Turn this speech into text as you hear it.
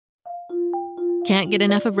Can't get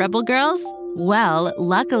enough of Rebel Girls? Well,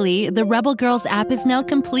 luckily, the Rebel Girls app is now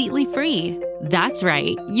completely free. That's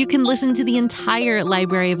right. You can listen to the entire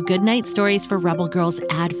library of goodnight stories for Rebel Girls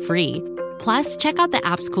ad-free. Plus, check out the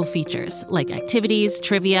app's cool features like activities,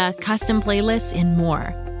 trivia, custom playlists, and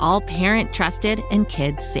more. All parent-trusted and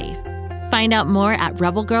kids-safe. Find out more at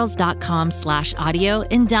rebelgirls.com/audio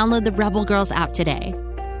and download the Rebel Girls app today.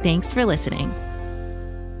 Thanks for listening.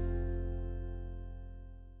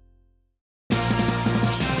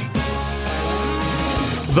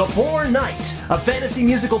 The Poor Knight, a fantasy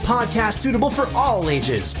musical podcast suitable for all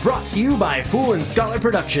ages, brought to you by Fool and Scholar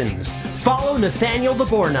Productions. Follow Nathaniel the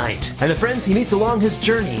Boar Knight and the friends he meets along his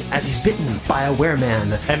journey as he's bitten by a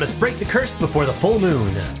wereman and must break the curse before the full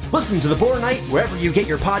moon. Listen to The Boar Knight wherever you get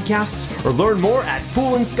your podcasts or learn more at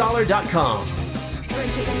foolandscholar.com.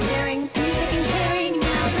 Friendship and daring, music and caring,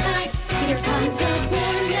 now's the time. Here comes the Boar Knight.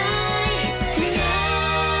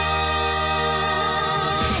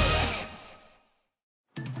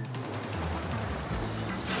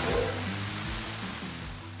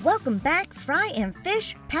 Welcome back, fry and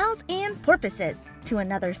fish, pals and porpoises, to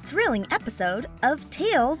another thrilling episode of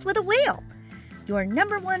Tales with a Whale, your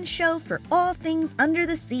 #1 show for all things under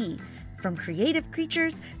the sea, from creative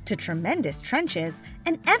creatures to tremendous trenches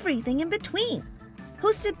and everything in between.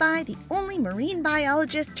 Hosted by the only marine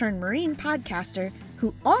biologist turned marine podcaster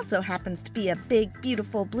who also happens to be a big,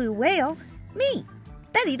 beautiful blue whale, me,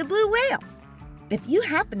 Betty the Blue Whale. If you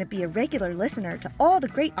happen to be a regular listener to all the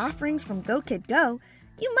great offerings from Go Kid Go,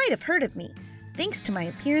 you might have heard of me, thanks to my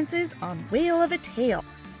appearances on Whale of a Tale,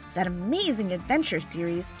 that amazing adventure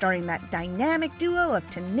series starring that dynamic duo of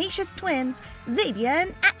tenacious twins, Xavier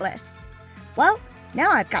and Atlas. Well,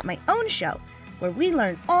 now I've got my own show, where we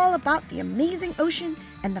learn all about the amazing ocean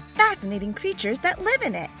and the fascinating creatures that live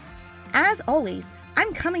in it. As always,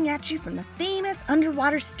 I'm coming at you from the famous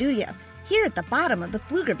underwater studio here at the bottom of the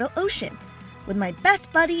Pflugerville Ocean, with my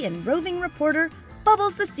best buddy and roving reporter,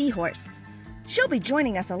 Bubbles the Seahorse. She'll be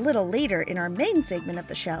joining us a little later in our main segment of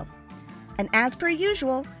the show. And as per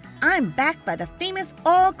usual, I'm backed by the famous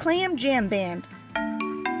All Clam Jam Band.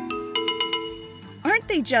 Aren't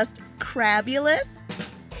they just crabulous?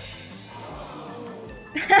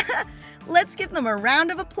 Let's give them a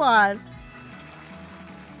round of applause.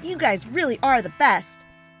 You guys really are the best.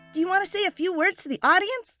 Do you want to say a few words to the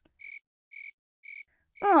audience?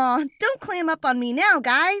 Aw, don't clam up on me now,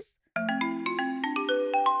 guys.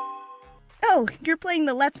 Oh, you're playing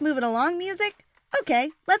the Let's Move It Along music? Okay,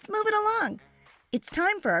 let's move it along. It's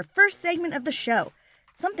time for our first segment of the show,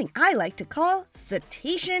 something I like to call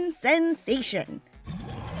Cetacean Sensation.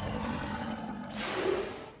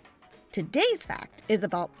 Today's fact is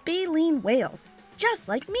about baleen whales, just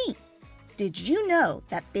like me. Did you know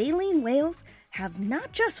that baleen whales have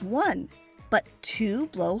not just one, but 2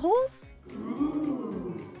 blowholes?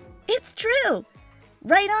 It's true!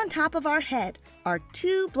 Right on top of our head are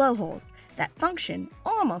 2 blowholes that function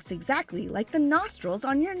almost exactly like the nostrils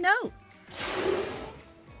on your nose.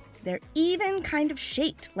 They're even kind of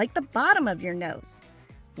shaped like the bottom of your nose.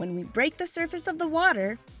 When we break the surface of the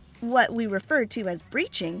water, what we refer to as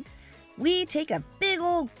breaching, we take a big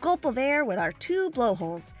old gulp of air with our 2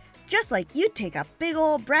 blowholes, just like you'd take a big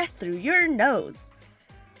old breath through your nose.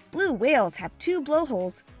 Blue whales have 2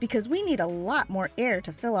 blowholes because we need a lot more air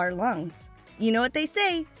to fill our lungs. You know what they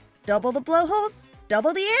say, double the blowholes,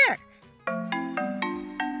 double the air.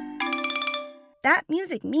 That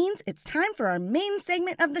music means it's time for our main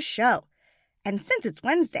segment of the show. And since it's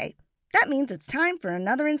Wednesday, that means it's time for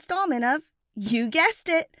another installment of, you guessed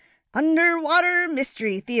it, Underwater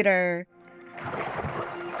Mystery Theater,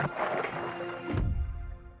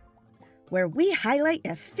 where we highlight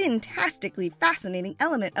a fantastically fascinating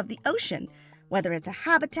element of the ocean, whether it's a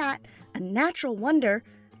habitat, a natural wonder,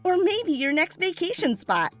 or maybe your next vacation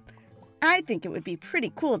spot. I think it would be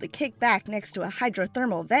pretty cool to kick back next to a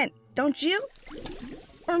hydrothermal vent, don't you?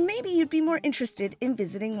 Or maybe you'd be more interested in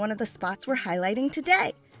visiting one of the spots we're highlighting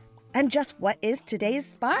today. And just what is today's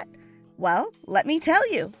spot? Well, let me tell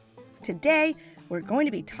you. Today, we're going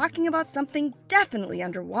to be talking about something definitely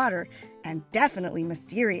underwater and definitely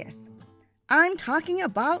mysterious. I'm talking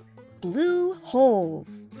about blue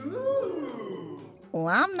holes. Well,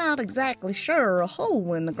 I'm not exactly sure a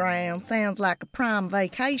hole in the ground sounds like a prime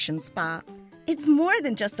vacation spot. It's more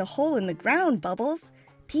than just a hole in the ground, Bubbles.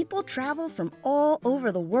 People travel from all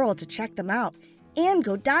over the world to check them out and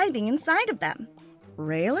go diving inside of them.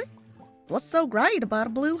 Really? What's so great about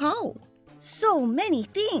a blue hole? So many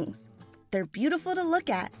things. They're beautiful to look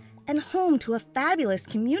at and home to a fabulous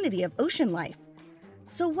community of ocean life.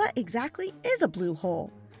 So what exactly is a blue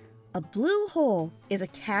hole? A blue hole is a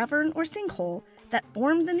cavern or sinkhole that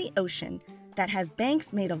forms in the ocean that has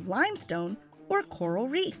banks made of limestone or coral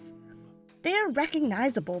reef. They are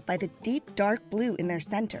recognizable by the deep dark blue in their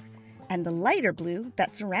center and the lighter blue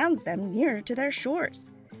that surrounds them nearer to their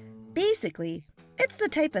shores. Basically, it's the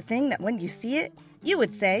type of thing that when you see it, you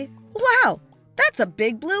would say, "Wow, that's a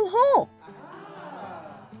big blue hole!"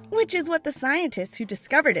 Which is what the scientists who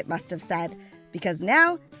discovered it must have said, because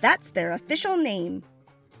now that's their official name.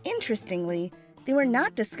 Interestingly, they were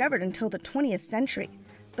not discovered until the 20th century,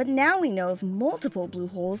 but now we know of multiple blue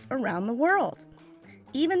holes around the world.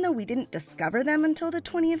 Even though we didn't discover them until the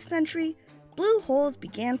 20th century, blue holes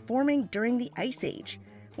began forming during the Ice Age,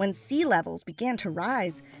 when sea levels began to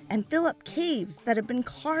rise and fill up caves that had been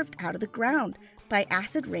carved out of the ground by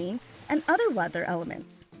acid rain and other weather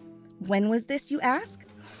elements. When was this, you ask?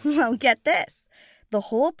 Well, get this. The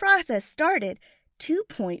whole process started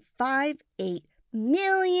 2.58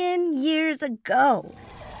 million years ago.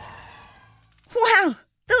 Wow,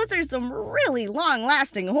 those are some really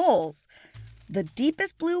long-lasting holes. The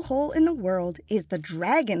deepest blue hole in the world is the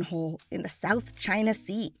Dragon Hole in the South China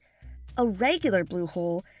Sea. A regular blue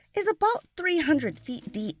hole is about 300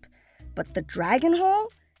 feet deep, but the Dragon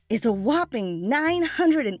Hole is a whopping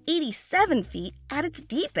 987 feet at its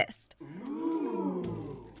deepest.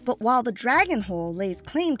 But while the Dragon Hole lays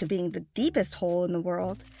claim to being the deepest hole in the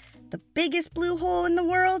world, the biggest blue hole in the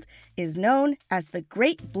world is known as the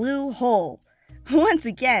Great Blue Hole. Once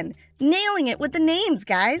again, nailing it with the names,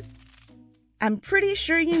 guys. I'm pretty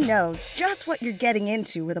sure you know just what you're getting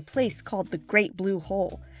into with a place called the Great Blue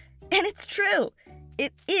Hole. And it's true.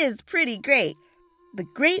 It is pretty great. The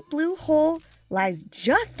Great Blue Hole lies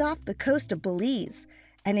just off the coast of Belize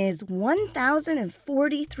and is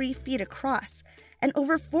 1,043 feet across and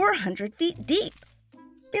over 400 feet deep.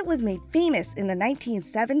 It was made famous in the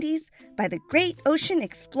 1970s by the great ocean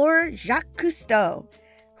explorer Jacques Cousteau,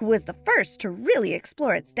 who was the first to really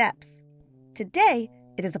explore its depths. Today,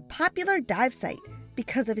 it is a popular dive site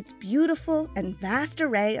because of its beautiful and vast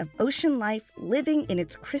array of ocean life living in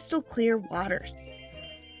its crystal clear waters.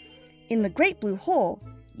 In the Great Blue Hole,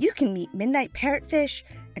 you can meet midnight parrotfish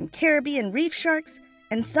and Caribbean reef sharks,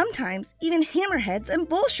 and sometimes even hammerheads and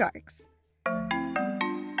bull sharks.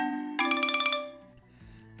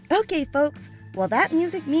 Okay, folks, well, that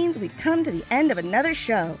music means we've come to the end of another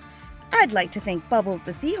show. I'd like to thank Bubbles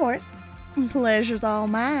the Seahorse, pleasure's all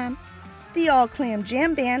mine, the All Clam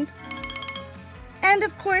Jam Band, and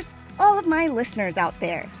of course, all of my listeners out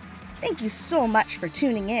there. Thank you so much for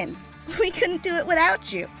tuning in. We couldn't do it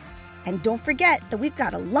without you. And don't forget that we've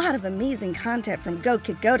got a lot of amazing content from Go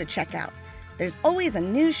Kid Go to check out. There's always a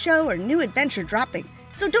new show or new adventure dropping,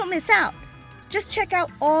 so don't miss out. Just check out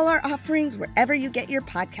all our offerings wherever you get your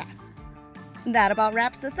podcasts. That about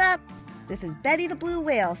wraps us up. This is Betty the Blue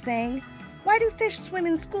Whale saying, "Why do fish swim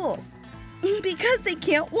in schools?" Because they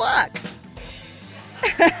can't walk.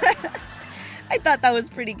 I thought that was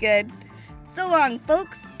pretty good. So long,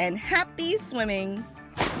 folks, and happy swimming.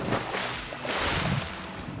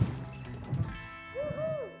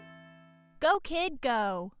 Woo-hoo! Go, kid,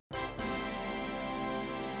 go.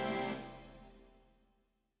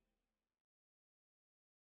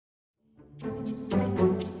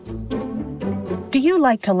 Do you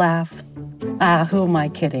like to laugh? Who am I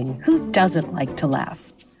kidding? Who doesn't like to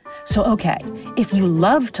laugh? So, okay, if you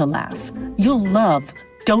love to laugh, you'll love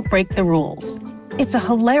Don't Break the Rules. It's a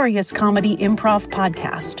hilarious comedy improv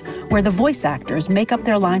podcast where the voice actors make up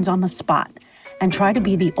their lines on the spot and try to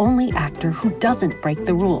be the only actor who doesn't break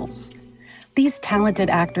the rules. These talented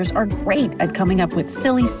actors are great at coming up with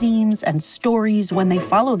silly scenes and stories when they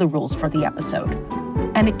follow the rules for the episode.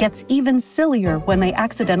 And it gets even sillier when they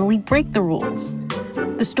accidentally break the rules.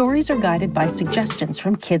 The stories are guided by suggestions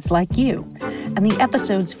from kids like you, and the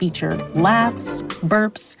episodes feature laughs,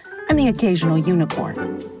 burps, and the occasional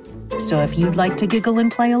unicorn. So if you'd like to giggle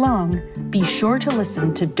and play along, be sure to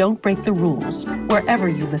listen to Don't Break the Rules wherever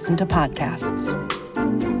you listen to podcasts.